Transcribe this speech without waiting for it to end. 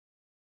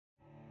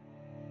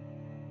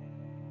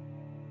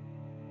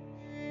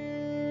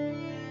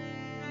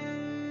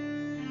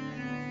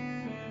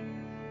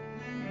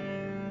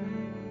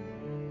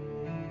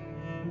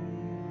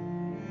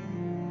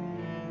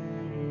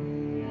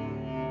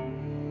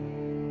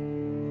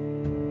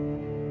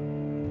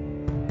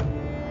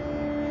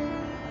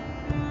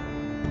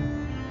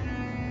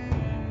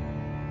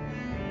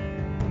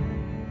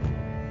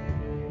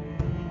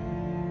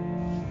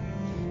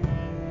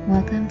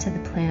Welcome to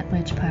the Plant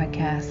Witch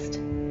Podcast,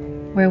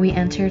 where we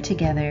enter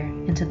together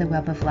into the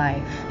web of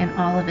life in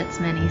all of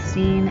its many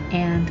seen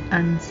and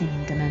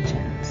unseen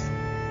dimensions.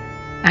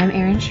 I'm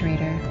Erin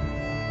Schrader,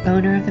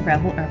 owner of the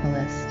Rebel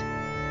Herbalist,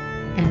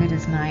 and it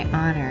is my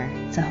honor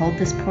to hold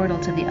this portal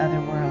to the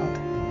other world.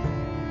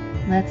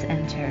 Let's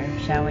enter,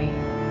 shall we?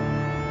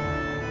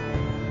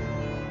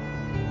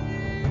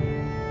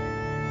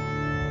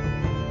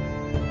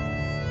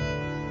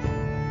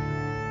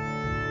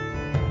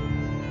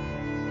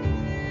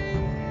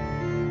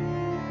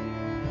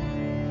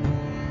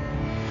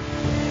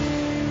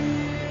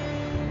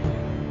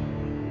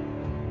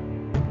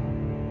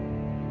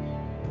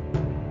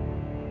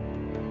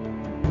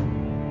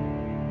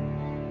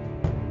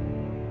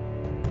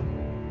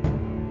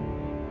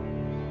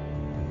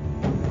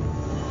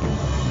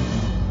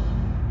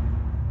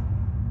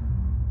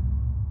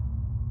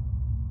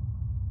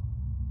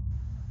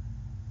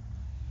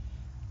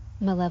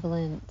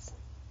 Malevolent.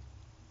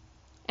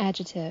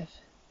 Adjective.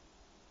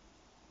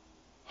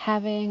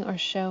 Having or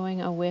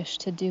showing a wish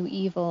to do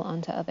evil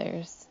unto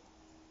others.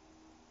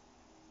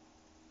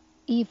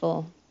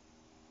 Evil.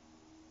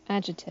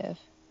 Adjective.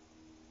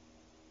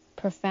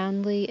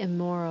 Profoundly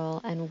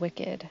immoral and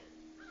wicked.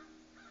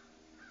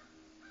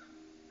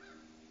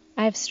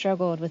 I've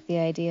struggled with the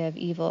idea of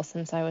evil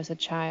since I was a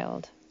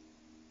child.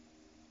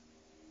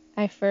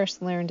 I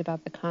first learned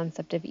about the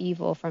concept of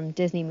evil from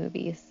Disney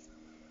movies.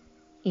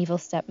 Evil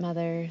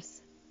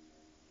stepmothers,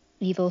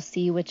 evil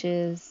sea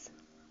witches,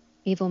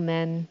 evil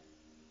men.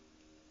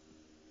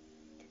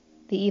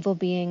 The evil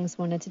beings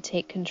wanted to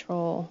take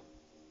control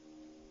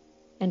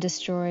and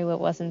destroy what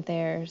wasn't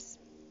theirs,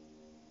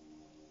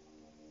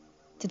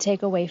 to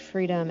take away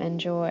freedom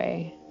and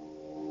joy,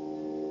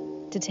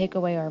 to take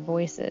away our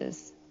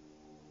voices,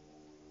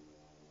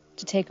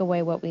 to take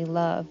away what we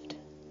loved,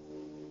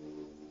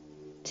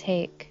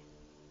 take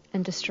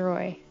and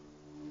destroy.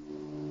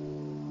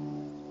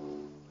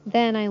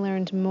 Then I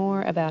learned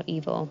more about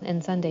evil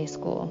in Sunday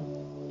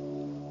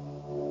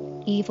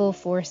school. Evil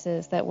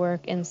forces that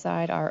work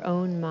inside our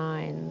own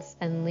minds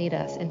and lead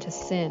us into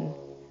sin.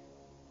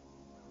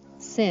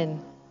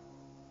 Sin,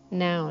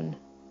 noun,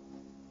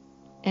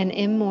 an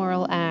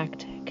immoral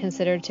act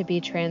considered to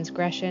be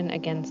transgression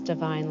against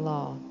divine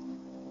law.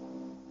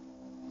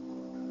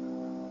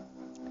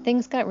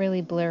 Things got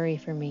really blurry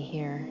for me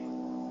here.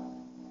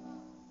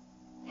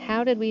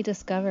 How did we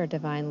discover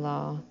divine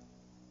law?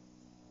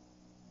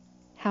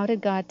 How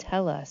did God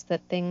tell us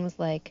that things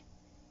like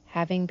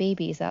having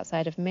babies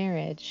outside of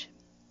marriage,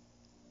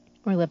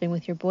 or living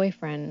with your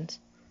boyfriend,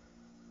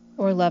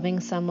 or loving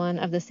someone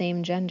of the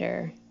same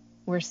gender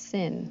were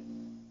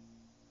sin,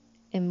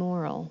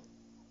 immoral,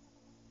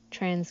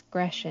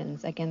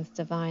 transgressions against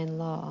divine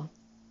law?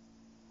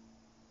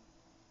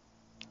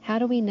 How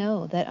do we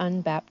know that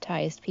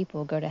unbaptized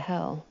people go to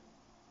hell?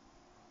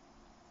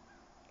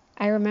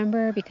 I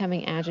remember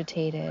becoming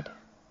agitated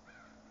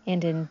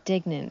and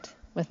indignant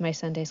with my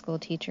Sunday school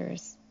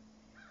teachers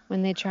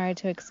when they tried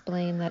to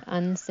explain that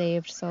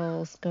unsaved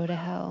souls go to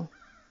hell,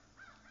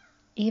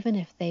 even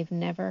if they've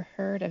never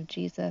heard of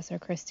Jesus or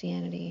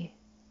Christianity.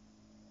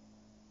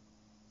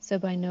 So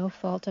by no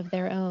fault of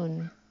their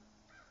own,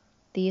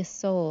 these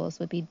souls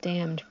would be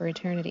damned for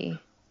eternity.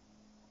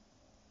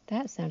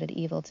 That sounded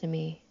evil to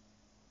me.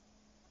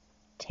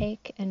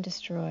 Take and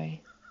destroy.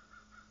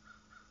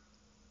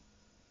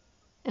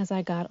 As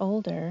I got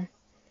older,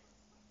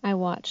 I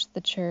watched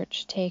the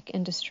church take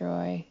and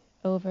destroy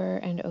over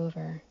and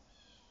over.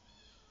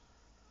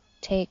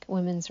 Take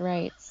women's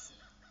rights,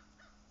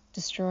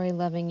 destroy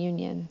loving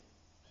union.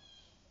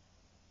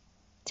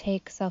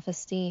 Take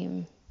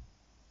self-esteem,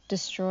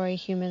 destroy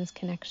humans'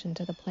 connection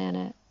to the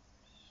planet.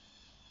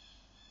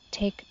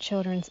 Take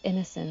children's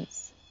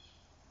innocence,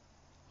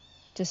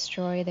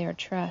 destroy their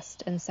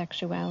trust and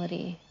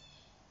sexuality.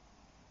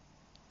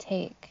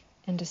 Take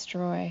and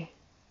destroy.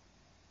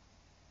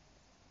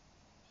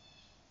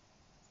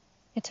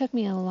 It took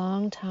me a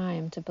long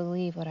time to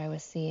believe what I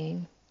was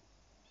seeing,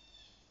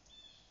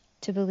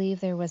 to believe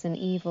there was an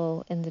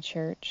evil in the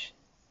church.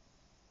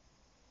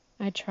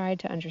 I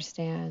tried to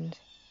understand.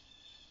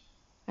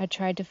 I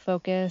tried to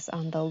focus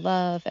on the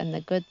love and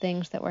the good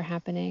things that were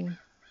happening.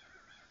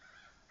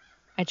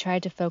 I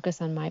tried to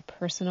focus on my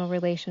personal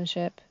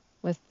relationship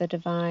with the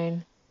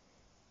divine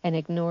and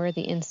ignore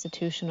the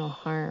institutional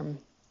harm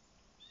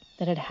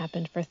that had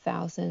happened for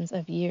thousands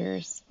of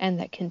years and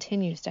that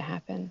continues to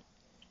happen.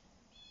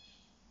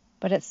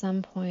 But at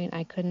some point,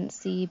 I couldn't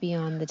see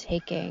beyond the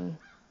taking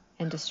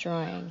and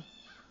destroying,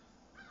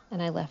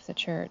 and I left the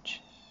church.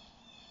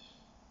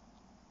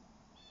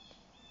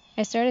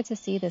 I started to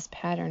see this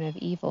pattern of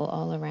evil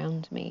all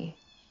around me,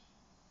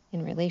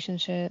 in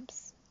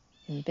relationships,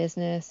 in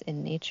business,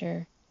 in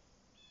nature.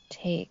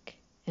 Take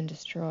and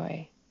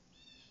destroy.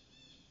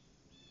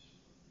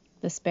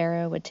 The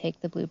sparrow would take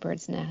the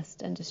bluebird's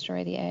nest and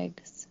destroy the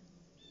eggs.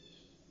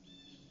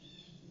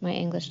 My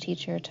English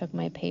teacher took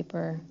my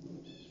paper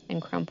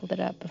and crumpled it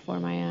up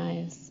before my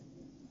eyes.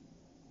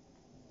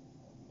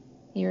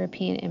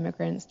 European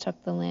immigrants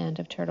took the land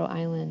of Turtle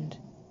Island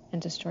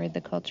and destroyed the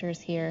cultures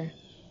here.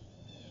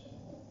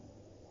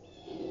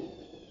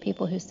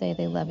 People who say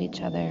they love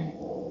each other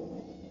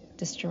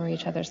destroy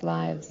each other's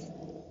lives.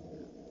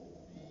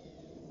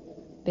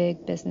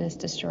 Big business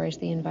destroys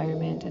the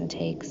environment and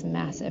takes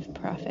massive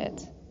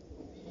profit.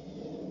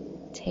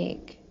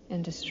 Take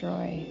and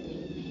destroy.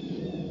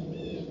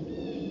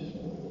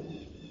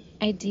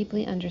 I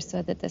deeply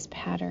understood that this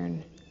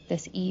pattern,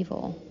 this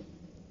evil,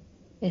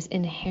 is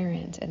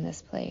inherent in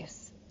this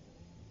place.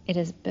 It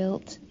is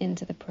built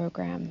into the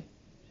program.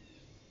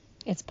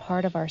 It's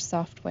part of our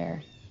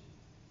software.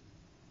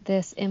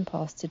 This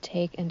impulse to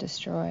take and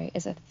destroy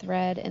is a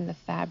thread in the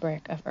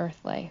fabric of Earth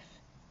life.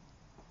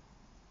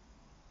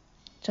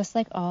 Just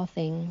like all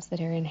things that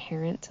are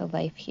inherent to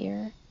life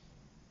here,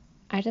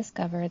 I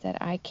discovered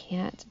that I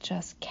can't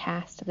just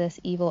cast this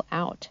evil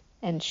out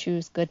and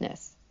choose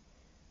goodness.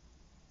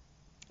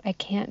 I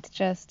can't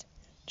just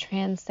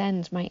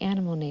transcend my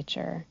animal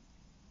nature,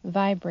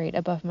 vibrate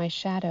above my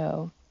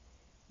shadow,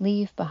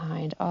 leave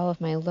behind all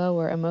of my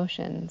lower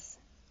emotions.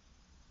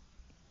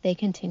 They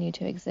continue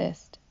to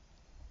exist.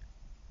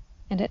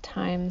 And at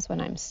times when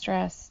I'm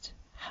stressed,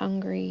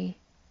 hungry,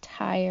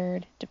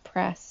 tired,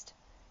 depressed,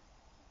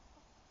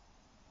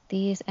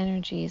 these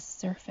energies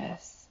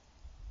surface,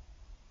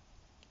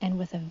 and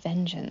with a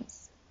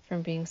vengeance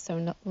from being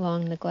so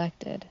long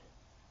neglected.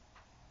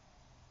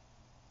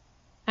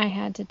 I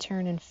had to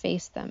turn and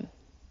face them.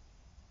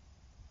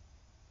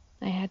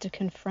 I had to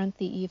confront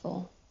the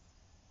evil,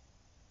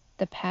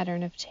 the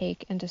pattern of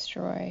take and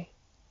destroy.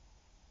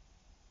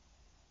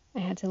 I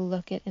had to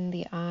look it in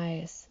the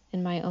eyes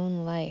in my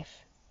own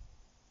life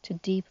to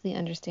deeply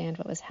understand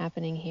what was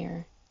happening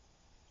here.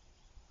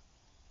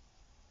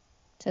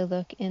 To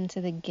look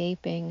into the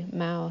gaping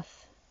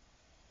mouth,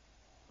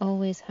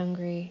 always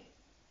hungry,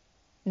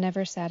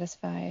 never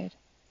satisfied,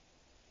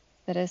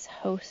 that is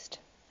host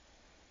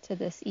to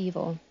this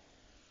evil.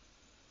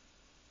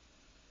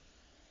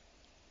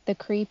 The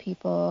Cree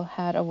people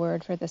had a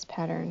word for this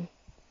pattern.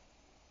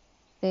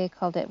 They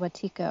called it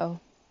Watiko.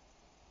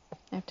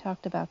 I've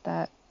talked about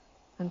that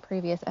on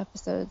previous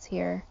episodes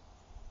here.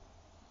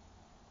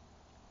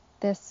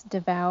 This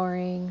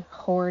devouring,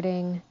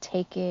 hoarding,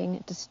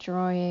 taking,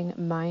 destroying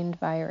mind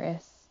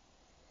virus.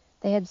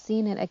 They had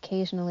seen it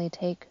occasionally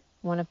take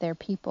one of their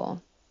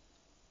people,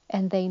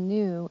 and they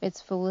knew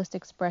its fullest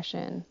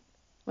expression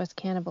was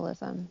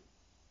cannibalism,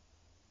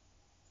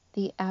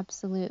 the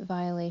absolute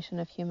violation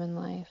of human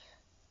life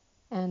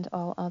and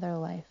all other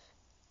life.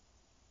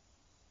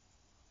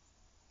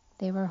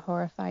 They were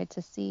horrified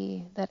to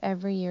see that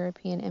every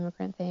European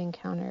immigrant they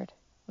encountered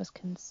was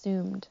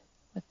consumed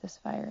with this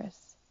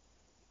virus.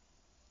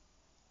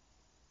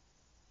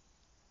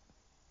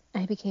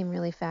 I became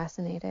really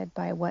fascinated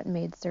by what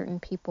made certain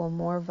people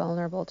more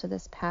vulnerable to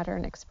this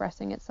pattern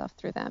expressing itself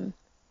through them.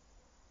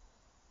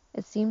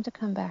 It seemed to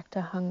come back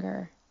to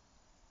hunger,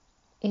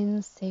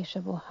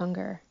 insatiable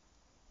hunger,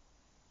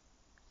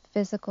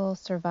 physical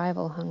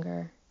survival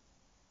hunger,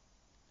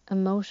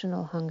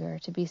 emotional hunger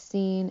to be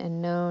seen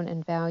and known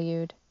and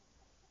valued,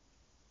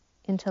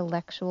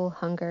 intellectual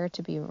hunger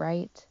to be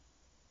right,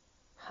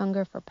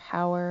 hunger for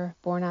power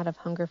born out of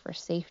hunger for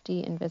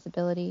safety and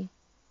visibility,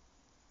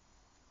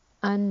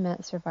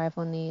 unmet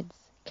survival needs,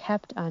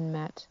 kept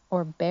unmet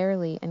or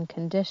barely and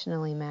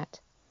conditionally met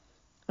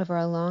over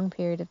a long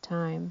period of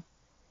time,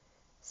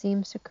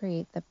 seems to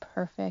create the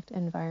perfect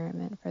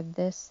environment for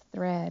this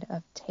thread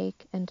of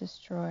take and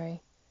destroy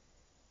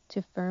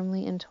to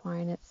firmly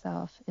entwine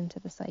itself into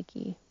the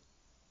psyche.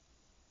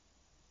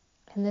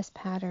 And this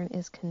pattern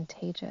is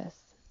contagious.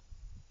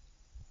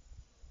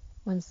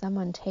 When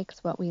someone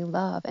takes what we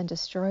love and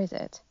destroys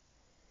it,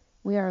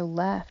 we are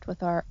left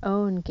with our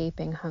own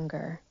gaping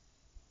hunger.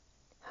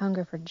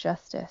 Hunger for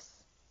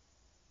justice,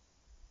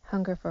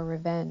 hunger for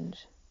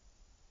revenge,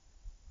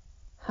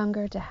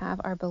 hunger to have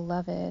our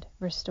beloved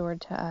restored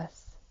to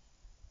us.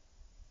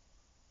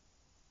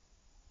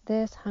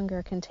 This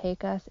hunger can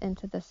take us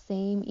into the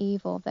same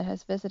evil that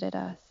has visited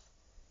us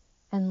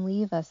and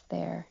leave us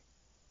there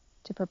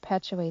to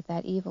perpetuate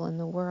that evil in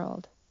the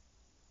world.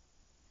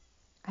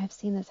 I've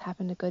seen this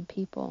happen to good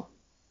people,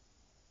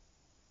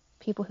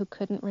 people who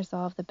couldn't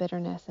resolve the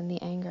bitterness and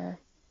the anger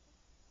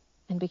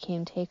and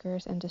became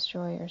takers and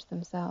destroyers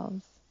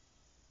themselves.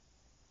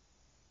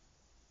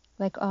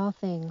 Like all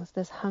things,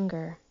 this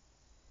hunger,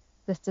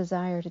 this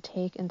desire to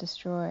take and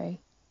destroy,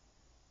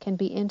 can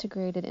be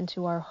integrated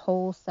into our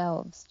whole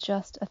selves,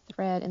 just a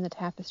thread in the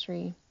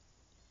tapestry,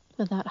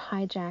 without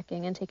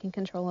hijacking and taking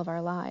control of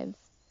our lives.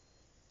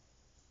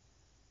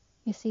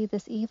 You see,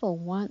 this evil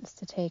wants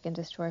to take and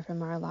destroy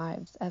from our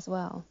lives as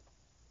well.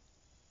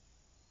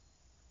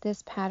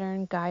 This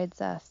pattern guides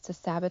us to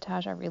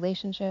sabotage our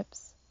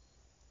relationships,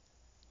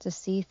 to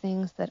see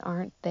things that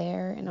aren't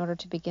there in order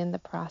to begin the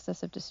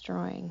process of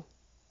destroying.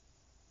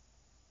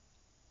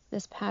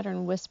 This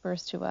pattern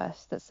whispers to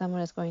us that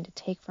someone is going to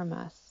take from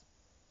us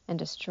and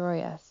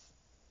destroy us,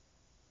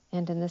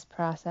 and in this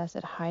process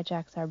it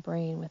hijacks our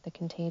brain with the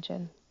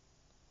contagion.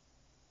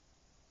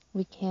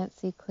 We can't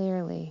see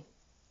clearly.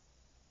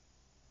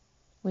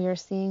 We are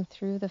seeing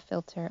through the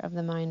filter of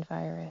the mind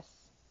virus.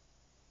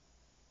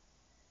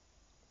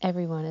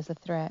 Everyone is a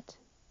threat.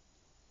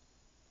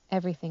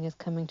 Everything is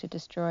coming to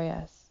destroy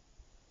us.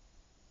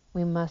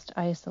 We must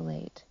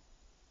isolate.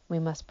 We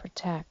must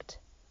protect.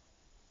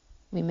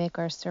 We make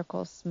our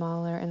circles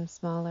smaller and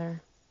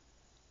smaller.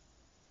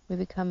 We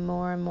become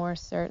more and more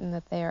certain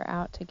that they are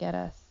out to get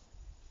us.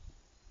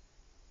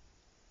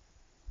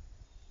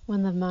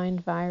 When the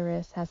mind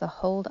virus has a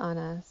hold on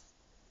us,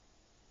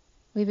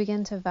 we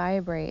begin to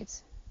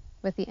vibrate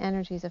with the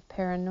energies of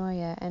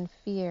paranoia and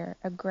fear,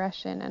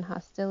 aggression and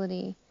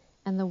hostility,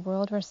 and the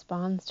world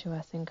responds to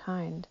us in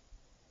kind.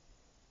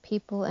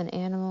 People and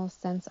animals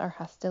sense our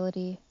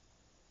hostility.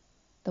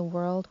 The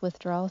world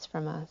withdraws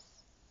from us.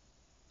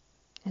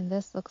 And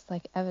this looks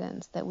like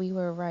evidence that we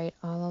were right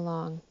all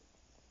along.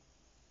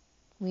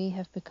 We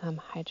have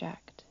become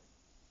hijacked.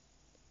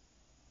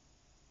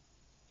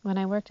 When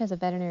I worked as a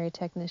veterinary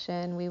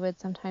technician, we would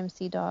sometimes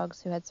see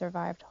dogs who had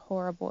survived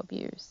horrible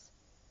abuse.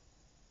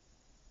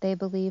 They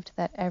believed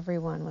that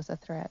everyone was a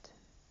threat.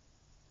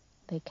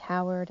 They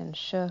cowered and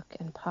shook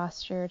and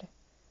postured,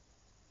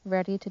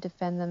 ready to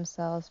defend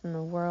themselves from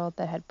a world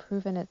that had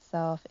proven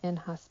itself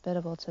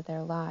inhospitable to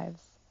their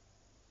lives.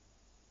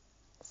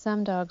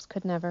 Some dogs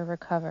could never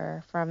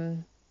recover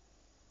from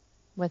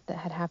what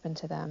had happened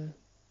to them.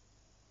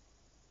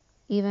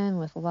 Even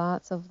with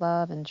lots of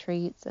love and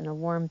treats and a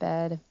warm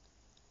bed,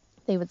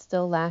 they would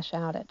still lash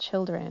out at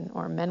children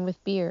or men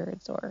with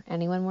beards or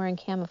anyone wearing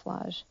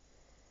camouflage.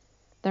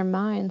 Their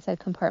minds had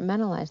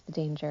compartmentalized the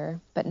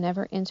danger, but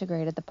never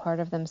integrated the part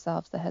of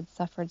themselves that had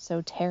suffered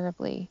so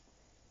terribly.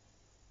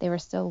 They were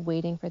still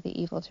waiting for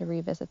the evil to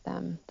revisit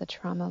them, the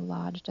trauma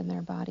lodged in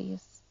their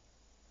bodies.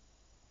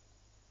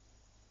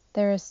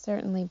 There is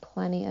certainly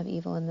plenty of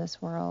evil in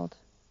this world.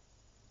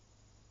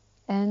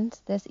 And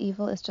this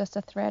evil is just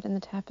a thread in the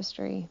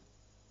tapestry.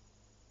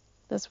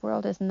 This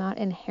world is not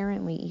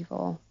inherently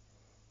evil,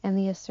 and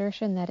the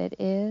assertion that it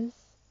is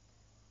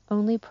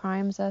only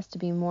primes us to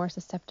be more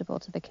susceptible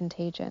to the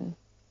contagion.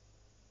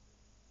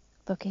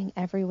 Looking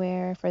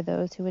everywhere for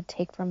those who would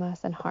take from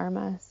us and harm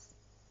us,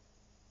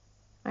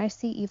 I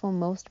see evil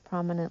most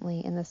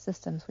prominently in the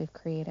systems we've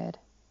created.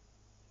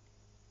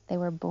 They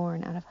were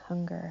born out of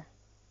hunger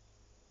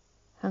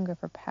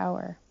for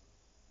power.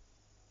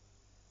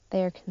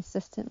 They are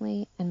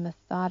consistently and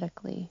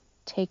methodically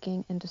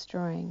taking and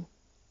destroying.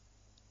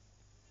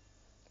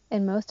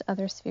 In most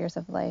other spheres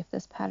of life,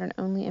 this pattern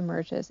only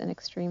emerges in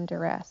extreme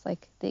duress,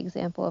 like the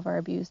example of our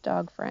abused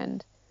dog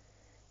friend.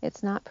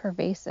 It's not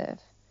pervasive.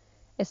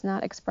 It's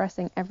not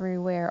expressing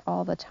everywhere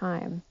all the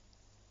time.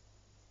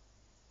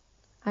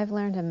 I've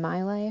learned in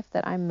my life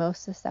that I'm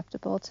most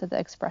susceptible to the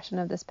expression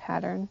of this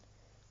pattern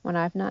when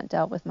I've not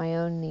dealt with my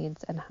own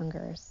needs and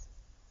hungers.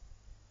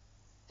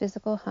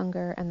 Physical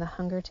hunger and the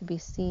hunger to be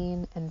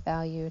seen and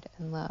valued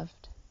and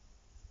loved.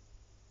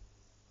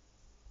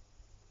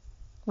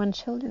 When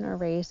children are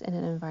raised in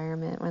an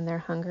environment when their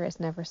hunger is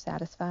never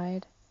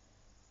satisfied,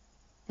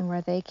 and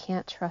where they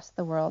can't trust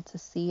the world to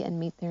see and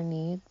meet their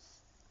needs,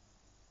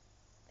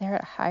 they're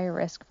at high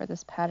risk for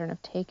this pattern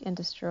of take and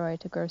destroy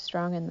to grow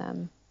strong in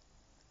them.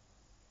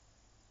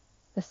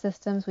 The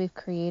systems we've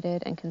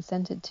created and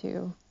consented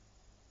to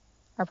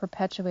are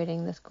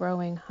perpetuating this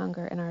growing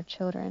hunger in our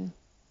children.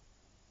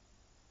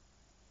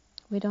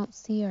 We don't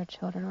see our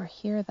children or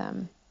hear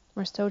them.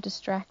 We're so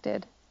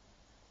distracted,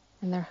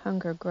 and their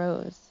hunger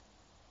grows.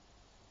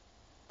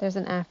 There's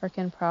an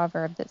African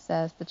proverb that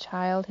says, "The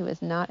child who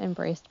is not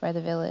embraced by the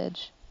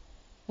village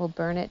will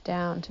burn it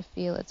down to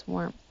feel its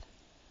warmth."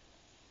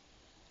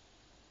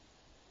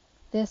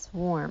 This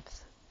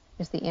warmth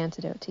is the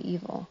antidote to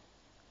evil.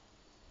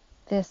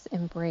 This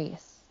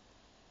embrace,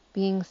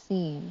 being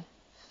seen,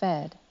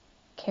 fed,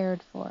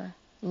 cared for,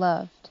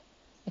 loved,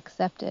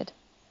 accepted.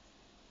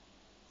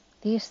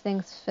 These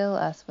things fill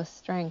us with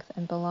strength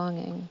and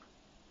belonging.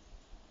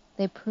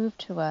 They prove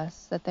to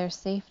us that there's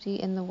safety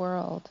in the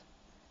world,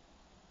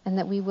 and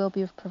that we will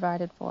be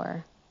provided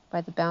for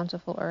by the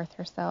bountiful earth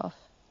herself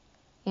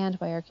and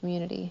by our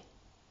community.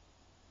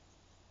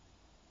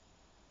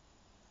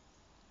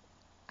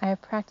 I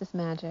have practiced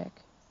magic,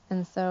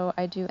 and so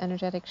I do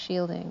energetic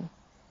shielding,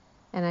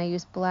 and I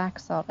use black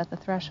salt at the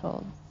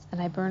thresholds,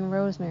 and I burn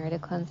rosemary to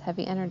cleanse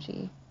heavy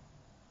energy.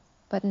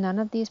 But none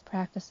of these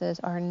practices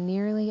are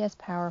nearly as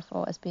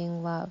powerful as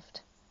being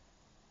loved,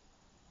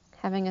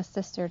 having a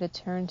sister to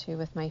turn to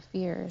with my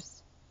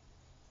fears.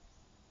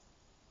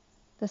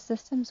 The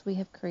systems we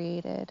have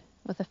created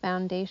with a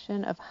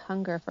foundation of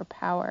hunger for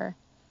power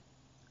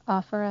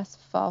offer us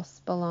false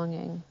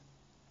belonging,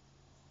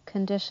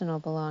 conditional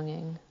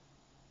belonging,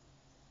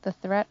 the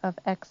threat of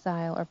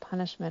exile or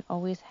punishment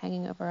always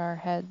hanging over our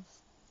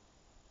heads,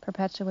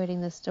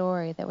 perpetuating the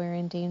story that we're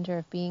in danger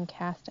of being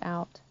cast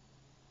out.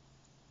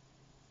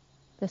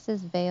 This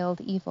is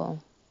veiled evil.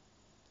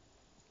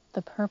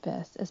 The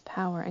purpose is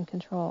power and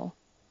control,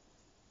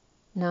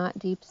 not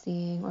deep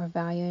seeing or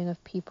valuing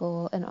of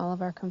people and all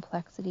of our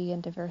complexity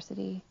and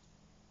diversity.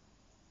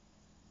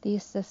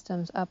 These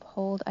systems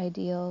uphold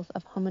ideals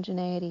of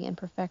homogeneity and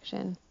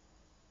perfection,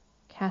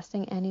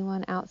 casting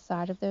anyone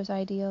outside of those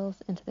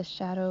ideals into the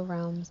shadow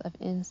realms of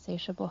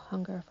insatiable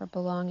hunger for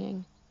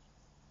belonging.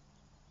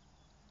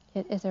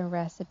 It is a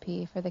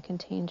recipe for the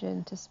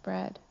contagion to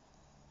spread,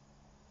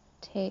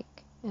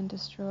 take, and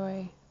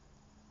destroy.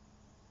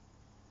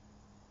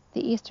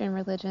 The Eastern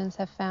religions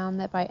have found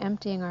that by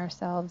emptying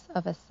ourselves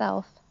of a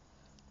self,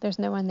 there's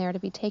no one there to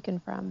be taken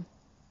from.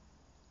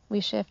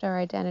 We shift our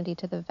identity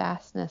to the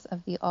vastness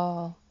of the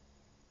all,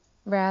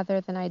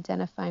 rather than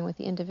identifying with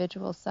the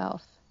individual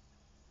self.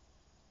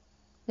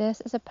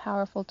 This is a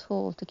powerful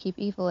tool to keep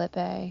evil at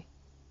bay,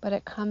 but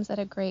it comes at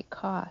a great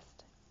cost.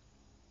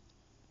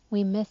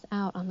 We miss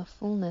out on the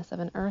fullness of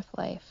an earth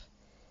life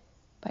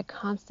by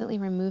constantly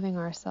removing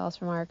ourselves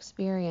from our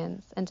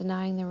experience and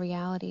denying the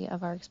reality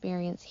of our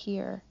experience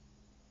here.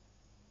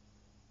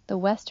 The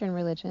Western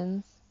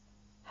religions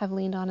have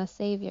leaned on a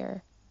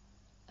savior,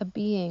 a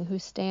being who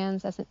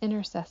stands as an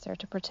intercessor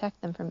to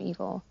protect them from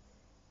evil,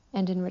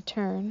 and in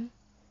return,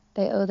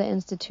 they owe the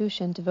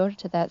institution devoted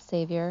to that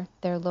savior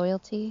their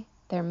loyalty,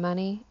 their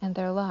money, and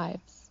their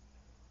lives.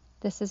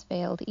 This is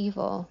veiled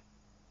evil,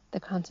 the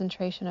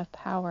concentration of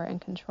power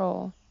and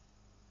control.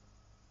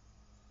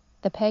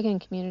 The pagan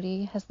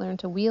community has learned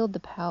to wield the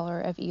power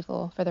of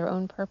evil for their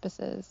own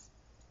purposes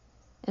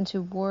and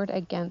to ward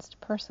against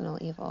personal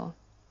evil.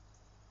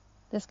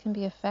 This can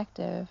be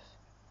effective,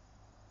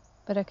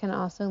 but it can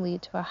also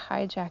lead to a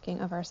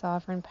hijacking of our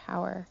sovereign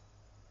power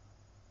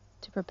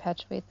to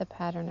perpetuate the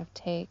pattern of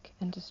take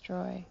and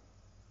destroy.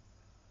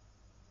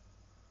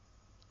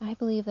 I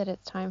believe that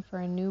it's time for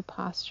a new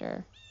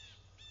posture,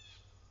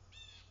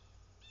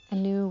 a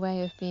new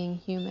way of being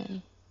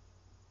human.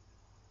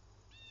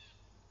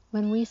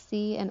 When we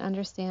see and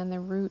understand the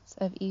roots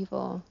of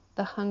evil,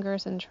 the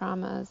hungers and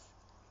traumas,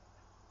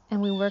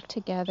 and we work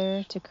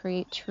together to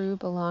create true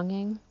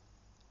belonging,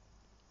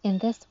 in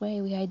this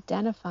way we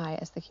identify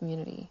as the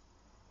community,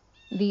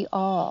 the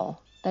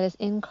all that is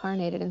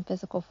incarnated in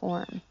physical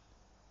form.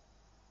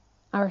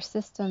 Our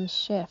systems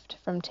shift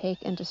from take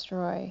and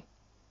destroy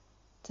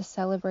to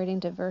celebrating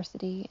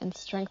diversity and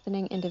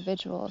strengthening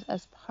individuals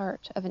as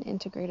part of an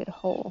integrated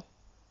whole.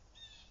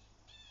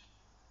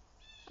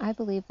 I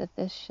believe that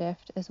this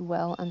shift is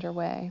well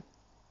underway,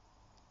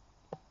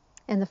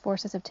 and the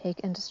forces of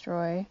take and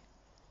destroy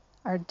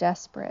are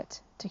desperate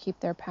to keep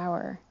their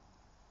power.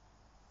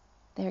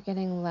 They're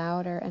getting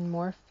louder and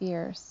more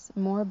fierce,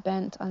 more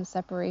bent on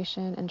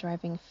separation and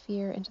driving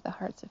fear into the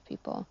hearts of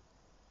people,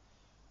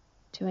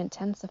 to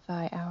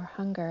intensify our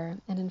hunger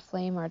and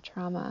inflame our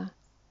trauma.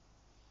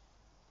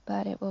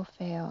 But it will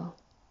fail.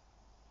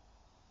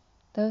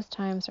 Those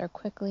times are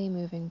quickly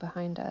moving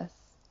behind us.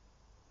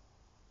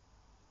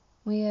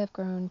 We have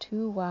grown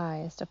too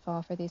wise to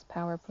fall for these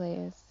power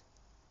plays.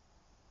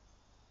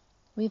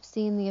 We've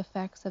seen the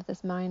effects of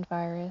this mind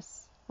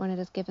virus when it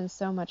is given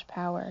so much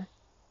power,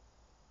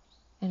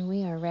 and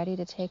we are ready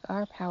to take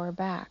our power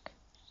back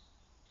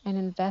and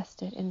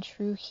invest it in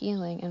true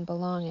healing and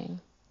belonging.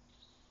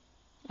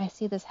 I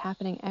see this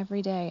happening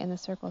every day in the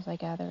circles I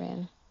gather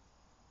in.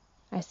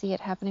 I see it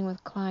happening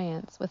with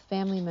clients, with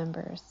family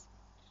members.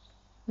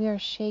 We are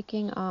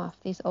shaking off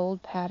these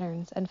old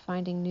patterns and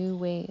finding new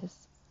ways.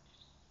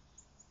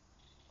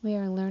 We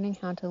are learning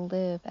how to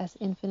live as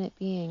infinite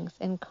beings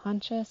in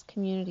conscious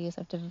communities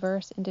of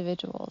diverse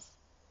individuals.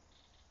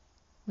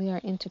 We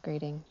are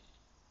integrating,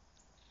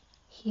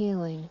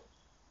 healing,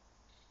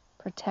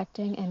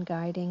 protecting and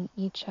guiding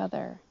each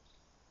other.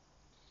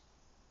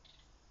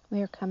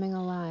 We are coming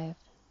alive,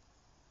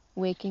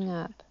 waking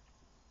up,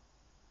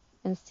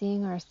 and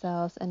seeing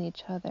ourselves and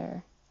each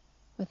other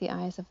with the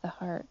eyes of the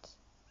heart.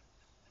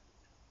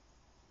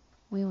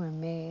 We were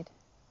made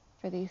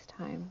for these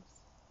times.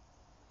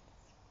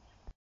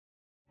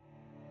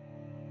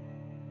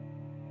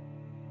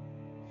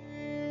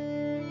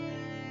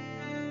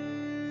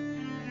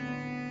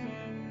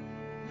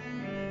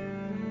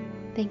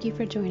 Thank you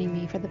for joining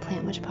me for the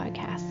Plant Witch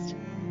podcast.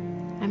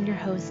 I'm your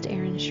host,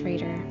 Erin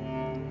Schrader.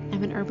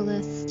 I'm an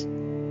herbalist, a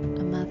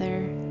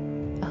mother,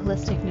 a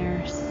holistic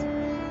nurse,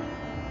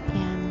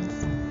 and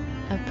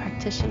a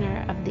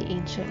practitioner of the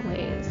ancient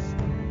ways.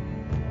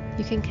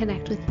 You can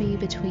connect with me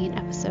between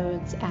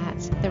episodes at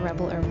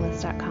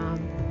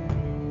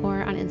therebelherbalist.com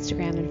or on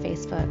Instagram and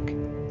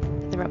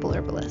Facebook, The Rebel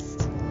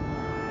Herbalist.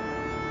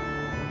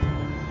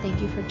 Thank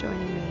you for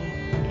joining me,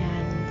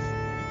 and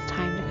it's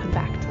time to come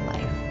back to